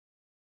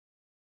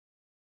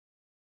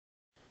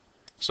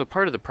So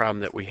part of the problem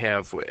that we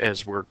have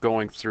as we're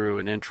going through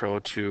an intro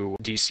to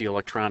DC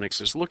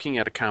electronics is looking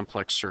at a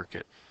complex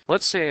circuit.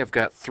 Let's say I've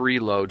got 3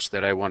 loads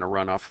that I want to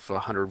run off of a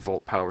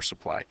 100-volt power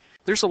supply.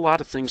 There's a lot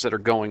of things that are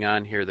going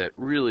on here that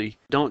really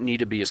don't need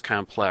to be as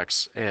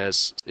complex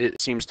as it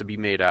seems to be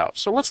made out.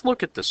 So let's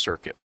look at this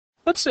circuit.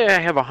 Let's say I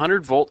have a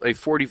 100-volt, a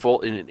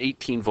 40-volt, and an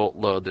 18-volt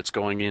load that's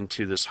going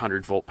into this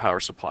 100-volt power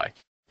supply.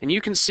 And you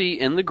can see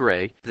in the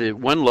gray, the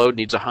one load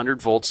needs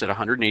 100 volts at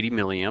 180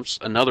 milliamps,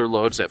 another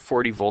load's at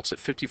 40 volts at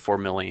 54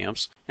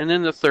 milliamps, and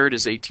then the third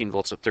is 18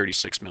 volts at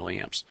 36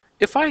 milliamps.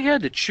 If I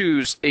had to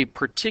choose a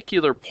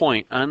particular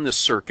point on this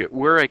circuit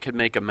where I could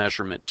make a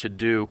measurement to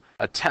do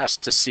a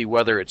test to see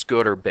whether it's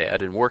good or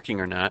bad and working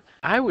or not,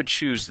 I would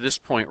choose this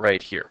point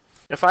right here.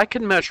 If I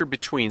could measure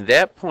between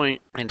that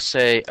point and,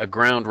 say, a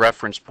ground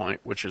reference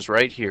point, which is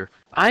right here,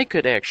 I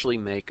could actually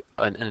make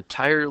an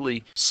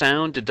entirely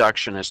sound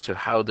deduction as to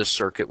how this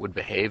circuit would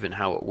behave and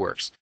how it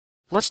works.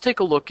 Let's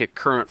take a look at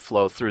current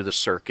flow through the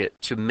circuit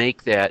to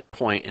make that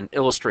point and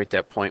illustrate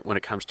that point when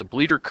it comes to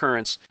bleeder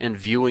currents and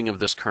viewing of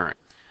this current.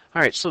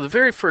 All right, so the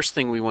very first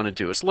thing we want to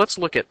do is let's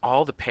look at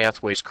all the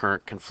pathways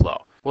current can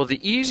flow. Well,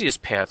 the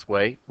easiest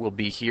pathway will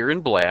be here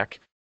in black,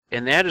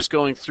 and that is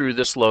going through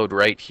this load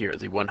right here,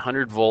 the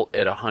 100 volt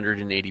at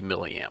 180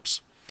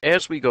 milliamps.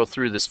 As we go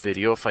through this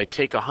video, if I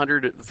take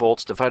 100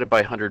 volts divided by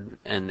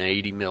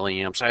 180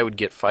 milliamps, I would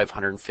get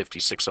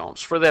 556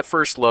 ohms. For that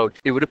first load,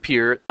 it would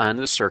appear on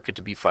the circuit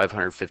to be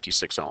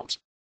 556 ohms.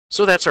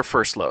 So that's our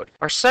first load.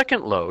 Our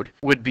second load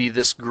would be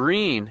this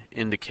green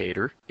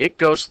indicator. It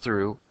goes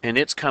through and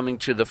it's coming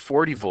to the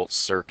 40 volt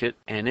circuit,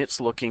 and it's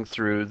looking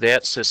through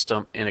that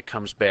system and it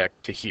comes back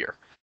to here.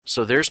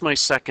 So there's my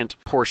second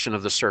portion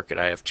of the circuit.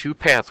 I have 2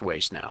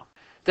 pathways now.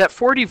 That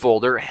 40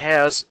 volter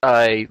has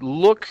a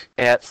look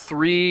at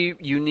 3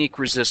 unique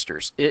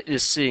resistors. It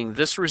is seeing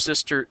this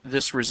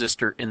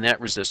resistor, and that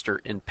resistor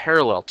in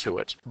parallel to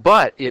it.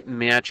 But it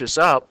matches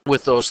up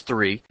with those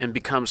 3 and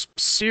becomes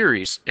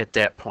series at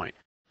that point.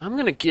 I'm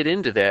going to get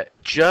into that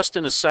just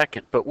in a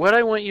second, but what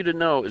I want you to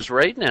know is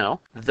right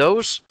now,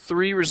 those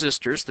 3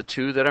 resistors, the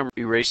 2 that I'm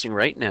erasing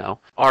right now,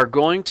 are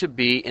going to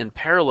be in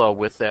parallel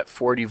with that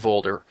 40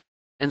 volter.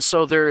 And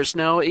so there is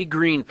now a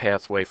green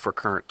pathway for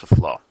current to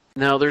flow.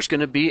 Now there's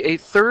going to be a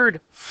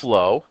third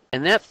flow,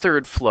 and that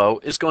third flow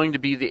is going to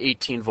be the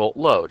 18 volt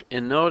load.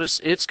 And notice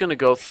it's going to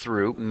go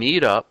through,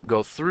 meet up,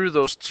 go through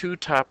those 2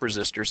 top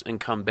resistors and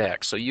come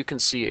back. So you can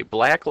see a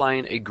black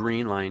line, a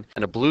green line,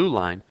 and a blue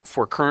line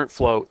for current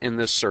flow in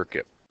this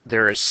circuit.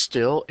 There is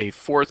still a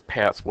 4th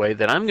pathway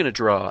that I'm going to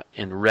draw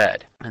in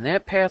red. And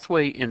that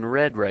pathway in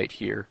red right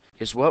here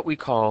is what we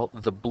call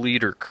the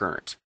bleeder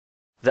current.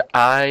 The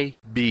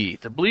IB,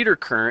 the bleeder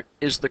current,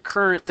 is the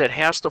current that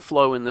has to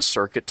flow in the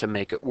circuit to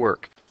make it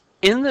work.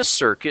 In this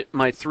circuit,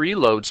 my 3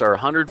 loads are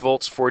 100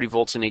 volts, 40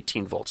 volts, and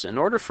 18 volts. In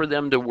order for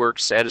them to work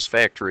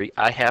satisfactory,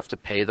 I have to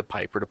pay the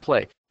piper to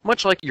play,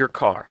 much like your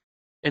car.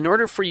 In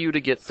order for you to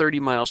get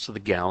 30 miles to the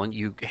gallon,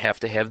 you have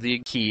to have the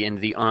key in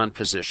the on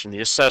position.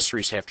 The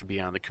accessories have to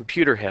be on. The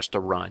computer has to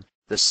run.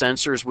 The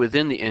sensors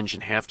within the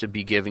engine have to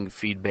be giving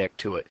feedback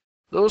to it.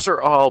 Those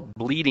are all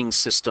bleeding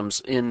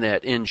systems in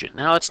that engine.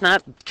 Now, it's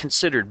not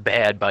considered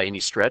bad by any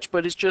stretch,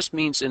 but it just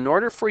means in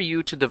order for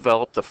you to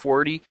develop the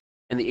 40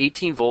 and the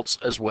 18 volts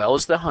as well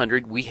as the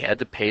 100, we had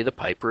to pay the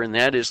piper, and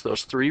that is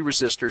those 3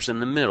 resistors in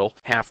the middle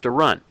have to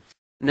run.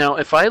 Now,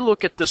 if I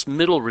look at this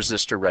middle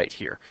resistor right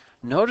here,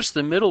 notice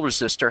the middle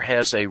resistor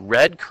has a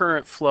red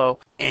current flow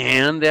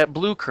and that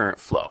blue current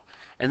flow.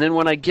 And then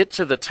when I get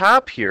to the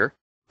top here,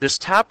 this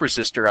top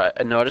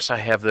resistor, notice I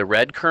have the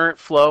red current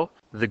flow,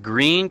 the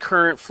green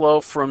current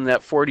flow from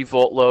that 40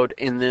 volt load,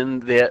 and then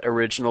that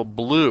original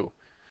blue.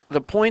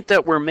 The point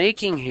that we're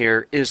making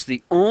here is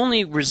the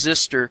only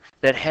resistor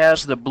that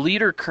has the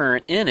bleeder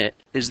current in it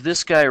is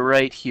this guy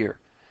right here.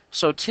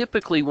 So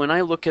typically when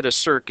I look at a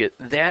circuit,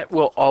 that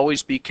will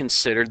always be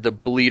considered the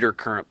bleeder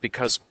current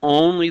because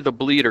only the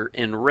bleeder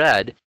in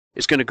red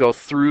is going to go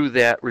through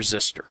that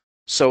resistor.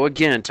 So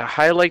again, to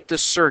highlight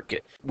this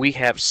circuit, we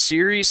have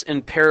series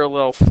and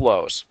parallel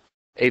flows.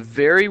 A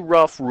very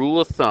rough rule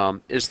of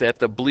thumb is that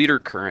the bleeder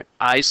current,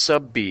 I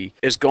sub B,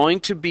 is going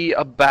to be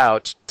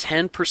about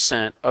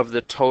 10% of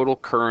the total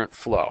current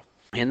flow.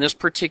 In this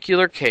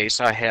particular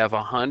case, I have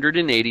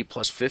 180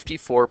 plus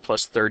 54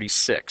 plus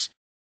 36.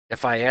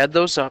 If I add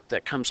those up,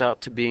 that comes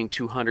out to being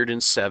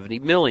 270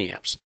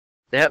 milliamps.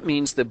 That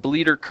means the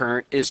bleeder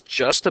current is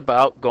just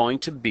about going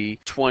to be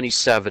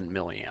 27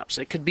 milliamps.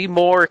 It could be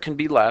more, it can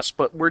be less,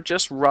 but we're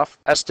just rough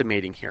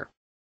estimating here.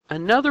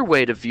 Another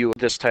way to view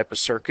this type of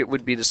circuit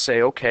would be to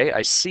say, okay,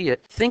 I see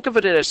it. Think of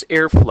it as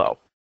airflow.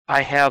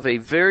 I have a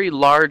very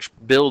large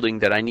building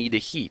that I need to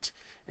heat,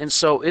 and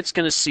so it's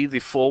going to see the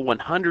full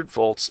 100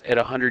 volts at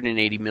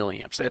 180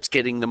 milliamps. That's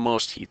getting the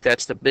most heat.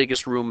 That's the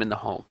biggest room in the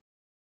home.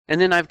 And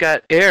then I've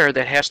got air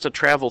that has to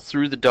travel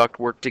through the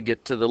ductwork to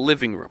get to the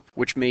living room,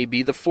 which may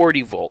be the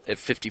 40 volt at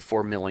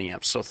 54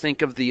 milliamps. So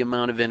think of the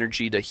amount of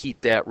energy to heat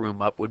that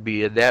room up would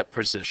be at that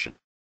position.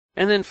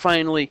 And then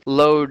finally,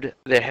 load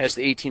that has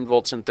the 18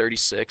 volts and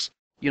 36.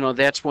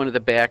 That's one of the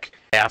back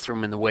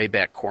bathroom in the way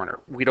back corner.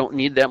 We don't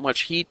need that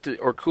much heat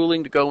or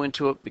cooling to go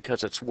into it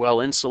because it's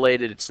well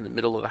insulated. It's in the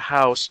middle of the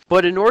house.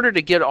 But in order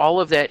to get all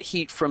of that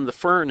heat from the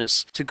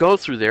furnace to go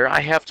through there,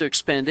 I have to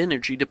expend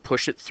energy to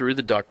push it through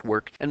the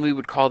ductwork, and we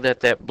would call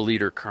that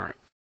bleeder current.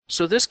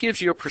 So this gives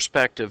you a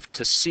perspective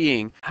to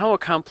seeing how a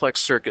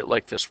complex circuit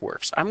like this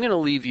works. I'm going to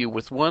leave you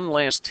with one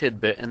last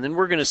tidbit, and then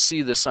we're going to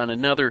see this on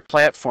another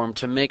platform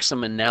to make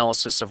some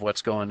analysis of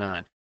what's going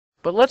on.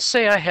 But let's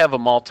say I have a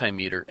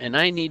multimeter and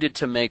I needed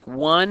to make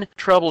one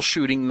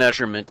troubleshooting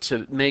measurement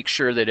to make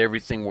sure that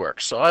everything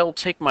works. So I'll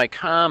take my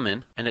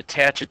common and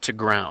attach it to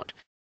ground.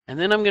 And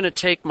then I'm going to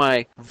take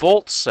my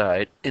volt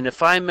side, and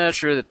if I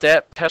measure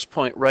that test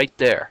point right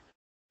there,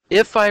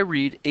 if I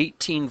read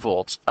 18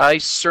 volts, I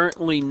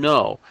certainly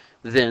know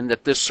then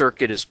that this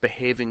circuit is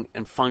behaving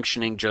and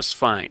functioning just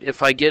fine.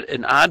 If I get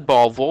an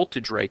oddball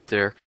voltage right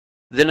there,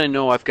 then I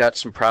know I've got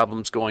some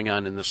problems going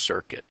on in the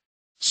circuit.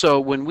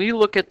 So when we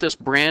look at this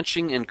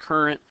branching and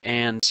current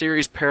and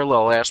series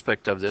parallel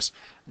aspect of this,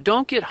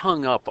 don't get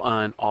hung up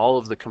on all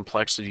of the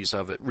complexities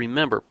of it.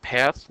 Remember,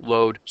 path,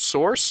 load,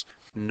 source.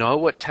 Know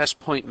what test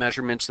point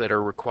measurements that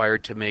are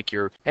required to make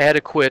your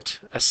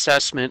adequate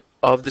assessment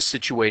of the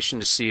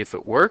situation to see if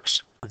it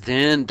works.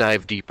 Then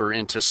dive deeper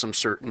into some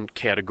certain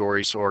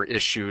categories or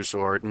issues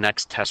or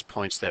next test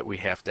points that we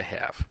have to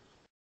have.